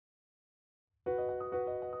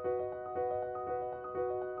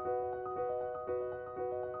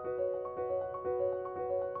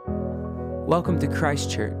Welcome to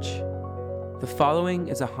Christ Church. The following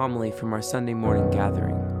is a homily from our Sunday morning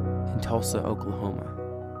gathering in Tulsa, Oklahoma.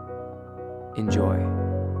 Enjoy.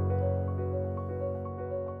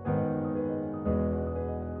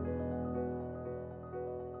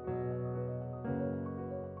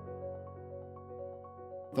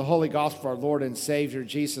 The Holy Gospel of our Lord and Savior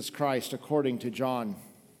Jesus Christ according to John.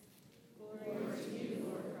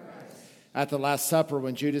 At the Last Supper,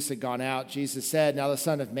 when Judas had gone out, Jesus said, "Now the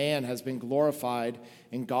Son of Man has been glorified,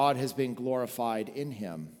 and God has been glorified in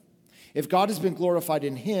him. If God has been glorified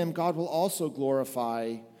in him, God will also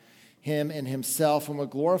glorify him in himself and will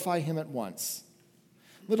glorify him at once.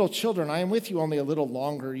 Little children, I am with you only a little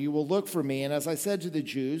longer. You will look for me, and as I said to the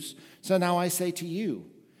Jews, so now I say to you,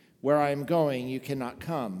 where I am going, you cannot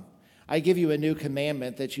come. I give you a new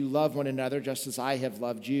commandment, that you love one another just as I have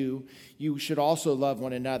loved you. You should also love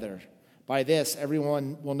one another. By this,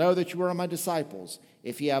 everyone will know that you are my disciples,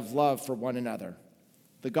 if you have love for one another."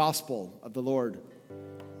 The Gospel of the Lord.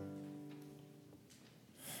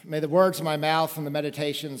 May the words of my mouth and the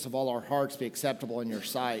meditations of all our hearts be acceptable in your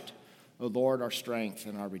sight, O Lord, our strength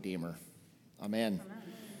and our Redeemer. Amen.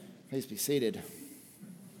 Please be seated.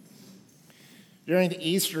 During the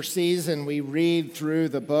Easter season, we read through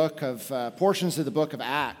the book of portions of the book of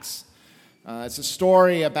Acts. It's a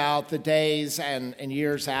story about the days and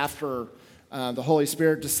years after the Holy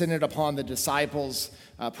Spirit descended upon the disciples,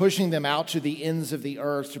 pushing them out to the ends of the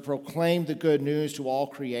earth to proclaim the good news to all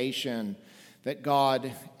creation, that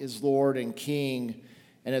God is Lord and King,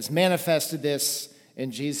 and has manifested this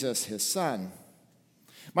in Jesus, his Son.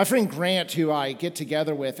 My friend Grant, who I get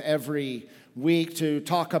together with every week to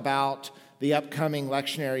talk about the upcoming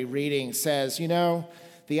lectionary reading, says,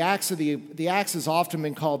 the Acts has often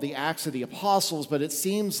been called the Acts of the Apostles, but it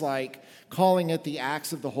seems like calling it the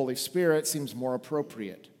Acts of the Holy Spirit seems more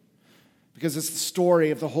appropriate, because it's the story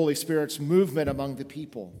of the Holy Spirit's movement among the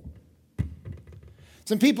people.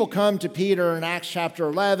 Some people come to Peter in Acts chapter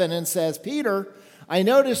 11 and says, "Peter, I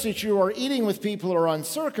notice that you are eating with people who are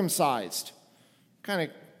uncircumcised." Kind of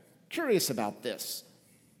curious about this.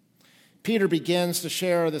 Peter begins to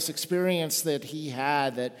share this experience that he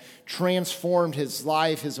had that transformed his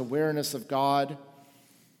life, his awareness of God.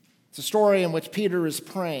 It's a story in which Peter is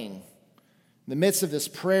praying. In the midst of this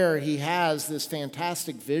prayer, he has this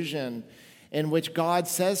fantastic vision in which God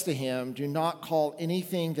says to him, "Do not call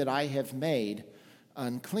anything that I have made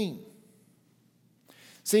unclean."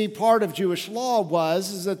 See, part of Jewish law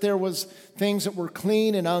was that there was things that were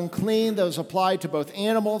clean and unclean. Those applied to both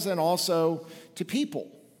animals and also to people.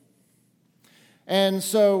 And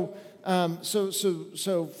so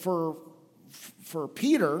for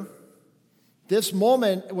Peter, this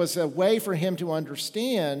moment was a way for him to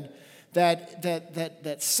understand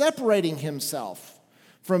that separating himself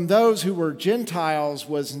from those who were Gentiles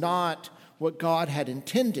was not what God had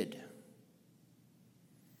intended.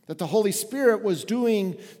 That the Holy Spirit was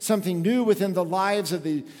doing something new within the lives of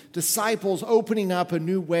the disciples, opening up a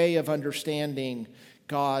new way of understanding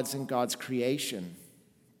God's creation.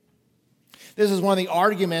 This is one of the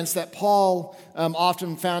arguments that Paul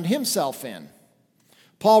often found himself in.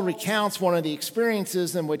 Paul recounts one of the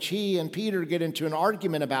experiences in which he and Peter get into an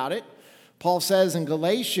argument about it. Paul says in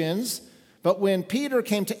Galatians, "But when Peter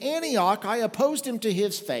came to Antioch, I opposed him to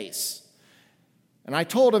his face. And I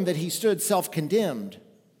told him that he stood self-condemned.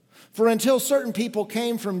 For until certain people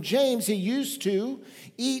came from James, he used to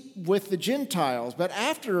eat with the Gentiles. But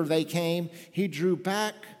after they came, he drew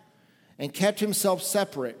back and kept himself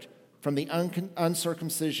separate from the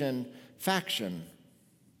uncircumcision faction.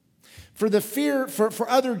 For the fear for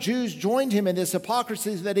other Jews joined him in this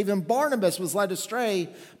hypocrisy, that even Barnabas was led astray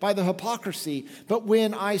by the hypocrisy. But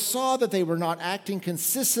when I saw that they were not acting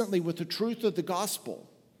consistently with the truth of the gospel,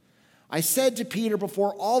 I said to Peter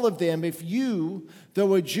before all of them, if you,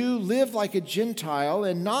 though a Jew, live like a Gentile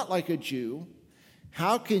and not like a Jew,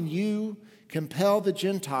 how can you compel the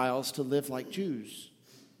Gentiles to live like Jews?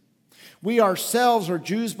 We ourselves are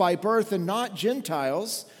Jews by birth and not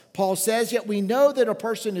Gentiles," Paul says, "yet we know that a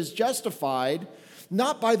person is justified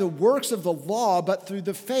not by the works of the law, but through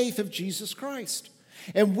the faith of Jesus Christ.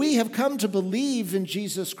 And we have come to believe in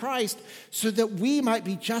Jesus Christ so that we might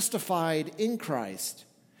be justified in Christ,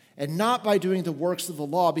 and not by doing the works of the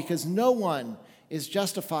law, because no one is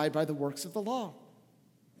justified by the works of the law."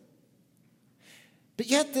 But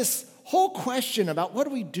yet this whole question about what do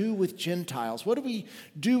we do with Gentiles? What do we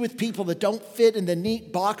do with people that don't fit in the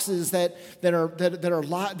neat boxes that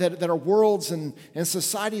our worlds and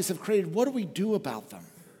societies have created? What do we do about them?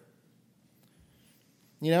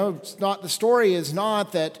 The story is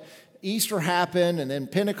not that Easter happened and then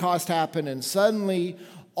Pentecost happened and suddenly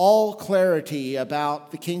all clarity about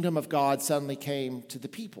the kingdom of God suddenly came to the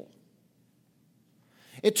people.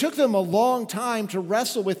 It took them a long time to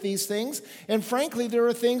wrestle with these things, and frankly, there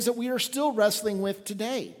are things that we are still wrestling with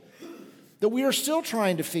today, that we are still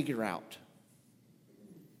trying to figure out.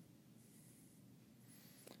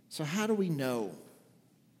 So how do we know?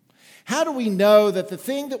 How do we know that the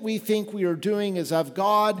thing that we think we are doing is of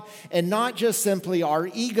God and not just simply our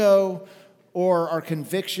ego or our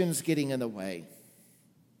convictions getting in the way?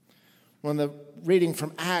 When the reading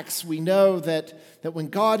from Acts, we know that when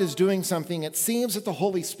God is doing something, it seems that the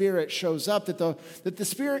Holy Spirit shows up, that the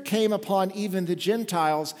Spirit came upon even the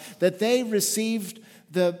Gentiles, that they received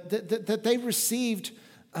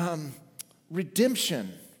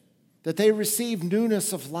redemption, that they received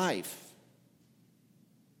newness of life.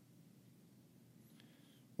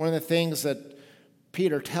 One of the things that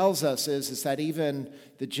Peter tells us is that even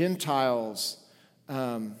the Gentiles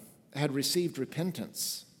had received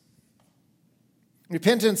repentance.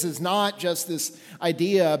 Repentance is not just this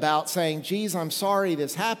idea about saying, geez, I'm sorry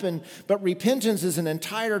this happened, but repentance is an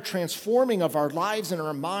entire transforming of our lives and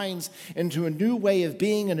our minds into a new way of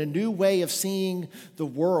being and a new way of seeing the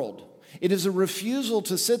world. It is a refusal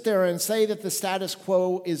to sit there and say that the status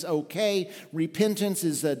quo is okay. Repentance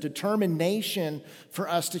is a determination for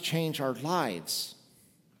us to change our lives.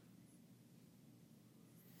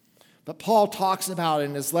 But Paul talks about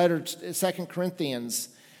in his letter to 2 Corinthians,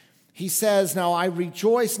 he says, now I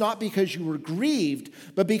rejoice not because you were grieved,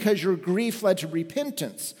 but because your grief led to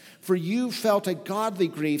repentance. For you felt a godly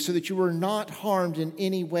grief so that you were not harmed in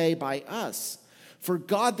any way by us. For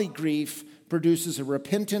godly grief produces a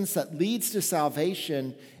repentance that leads to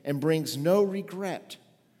salvation and brings no regret.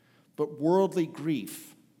 But worldly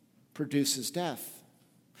grief produces death.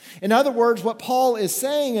 In other words, what Paul is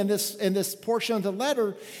saying in this portion of the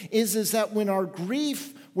letter is that when our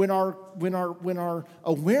grief, when our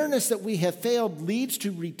awareness that we have failed leads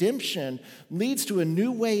to redemption, leads to a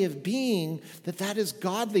new way of being, that is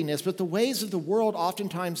godliness. But the ways of the world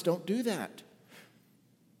oftentimes don't do that.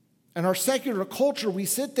 In our secular culture, we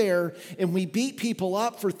sit there and we beat people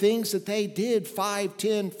up for things that they did 5,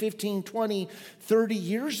 10, 15, 20, 30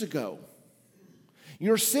 years ago.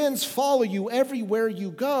 Your sins follow you everywhere you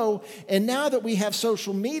go, and now that we have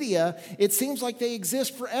social media, it seems like they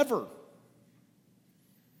exist forever.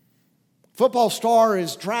 Football star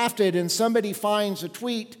is drafted and somebody finds a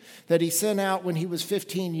tweet that he sent out when he was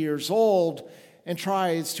 15 years old and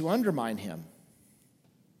tries to undermine him.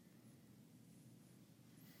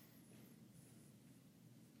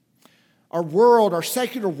 Our world, our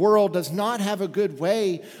secular world, does not have a good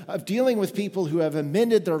way of dealing with people who have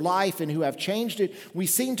amended their life and who have changed it. We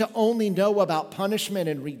seem to only know about punishment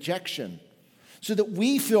and rejection so that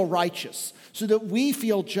we feel righteous, so that we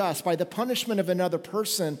feel just by the punishment of another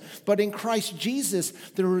person. But in Christ Jesus,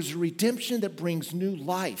 there is a redemption that brings new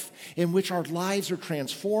life, in which our lives are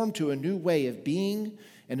transformed to a new way of being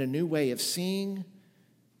and a new way of seeing,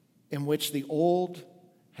 in which the old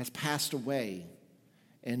has passed away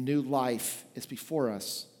and new life is before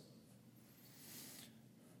us.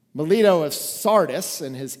 Melito of Sardis,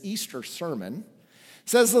 in his Easter sermon,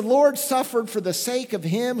 says, the Lord suffered for the sake of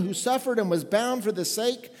him who suffered and was bound for the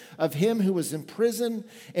sake of him who was in prison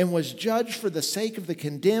and was judged for the sake of the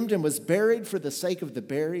condemned and was buried for the sake of the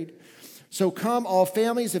buried. So come all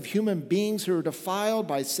families of human beings who are defiled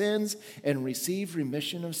by sins and receive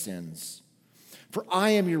remission of sins. For I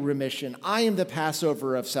am your remission. I am the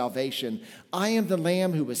Passover of salvation. I am the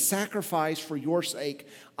Lamb who was sacrificed for your sake.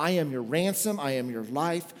 I am your ransom. I am your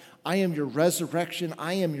life. I am your resurrection.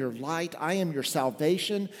 I am your light. I am your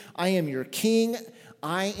salvation. I am your King.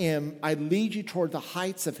 I lead you toward the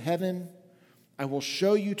heights of heaven. I will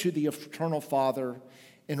show you to the eternal Father,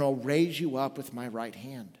 and I'll raise you up with my right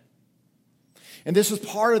hand. And this is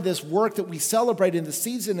part of this work that we celebrate in the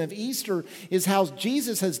season of Easter, is how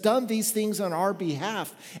Jesus has done these things on our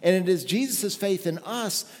behalf. And it is Jesus' faith in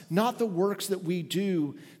us, not the works that we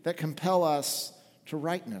do, that compel us to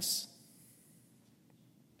rightness.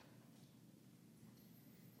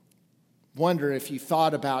 Wonder if you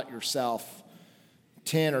thought about yourself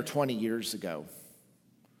 10 or 20 years ago.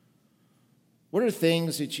 What are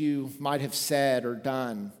things that you might have said or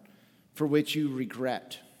done for which you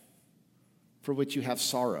regret? For which you have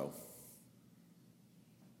sorrow?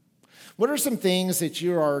 What are some things that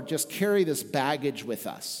you are just carry this baggage with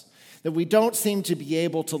us that we don't seem to be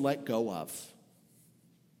able to let go of?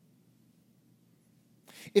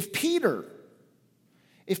 If Peter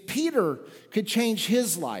could change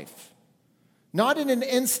his life, not in an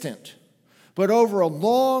instant, but over a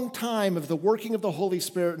long time of the working of the Holy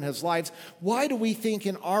Spirit in his lives, why do we think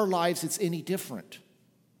in our lives it's any different?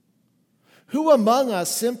 Who among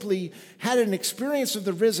us simply had an experience of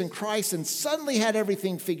the risen Christ and suddenly had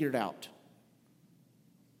everything figured out?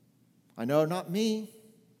 I know not me.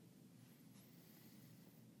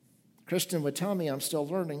 Kristen would tell me I'm still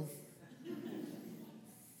learning.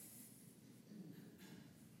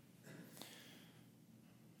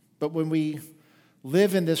 But when we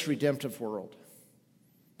live in this redemptive world,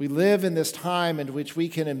 we live in this time in which we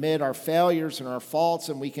can admit our failures and our faults,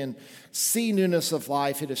 and we can see newness of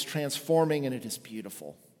life. It is transforming and it is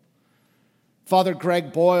beautiful. Father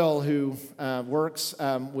Greg Boyle, who works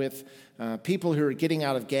with people who are getting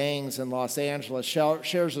out of gangs in Los Angeles,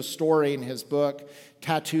 shares a story in his book,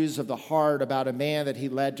 Tattoos of the Heart, about a man that he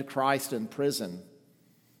led to Christ in prison.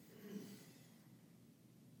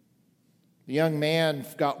 The young man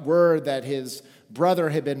got word that his brother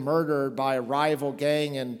had been murdered by a rival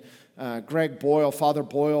gang, and Father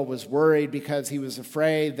Boyle, was worried because he was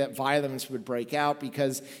afraid that violence would break out,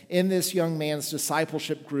 because in this young man's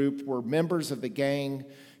discipleship group were members of the gang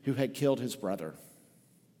who had killed his brother.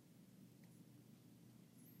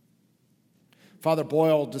 Father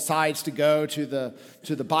Boyle decides to go to the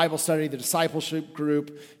Bible study, the discipleship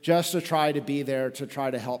group, just to try to be there to try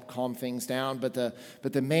to help calm things down. But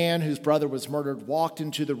the man whose brother was murdered walked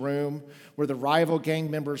into the room where the rival gang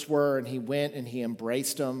members were, and he went and he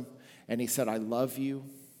embraced them, and he said, "I love you,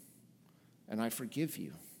 and I forgive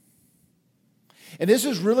you." And this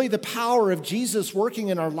is really the power of Jesus working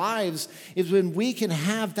in our lives, is when we can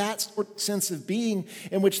have that sense of being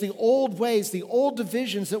in which the old ways, the old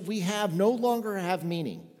divisions that we have no longer have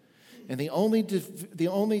meaning. And the only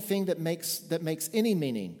thing that makes any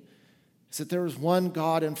meaning is that there is one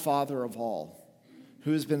God and Father of all,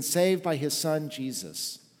 who has been saved by his Son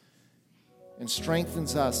Jesus and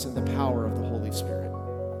strengthens us in the power of the Holy Spirit.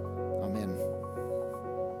 Amen.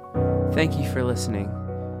 Thank you for listening.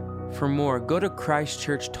 For more, go to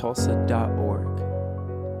christchurchtulsa.org,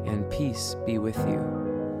 and peace be with you.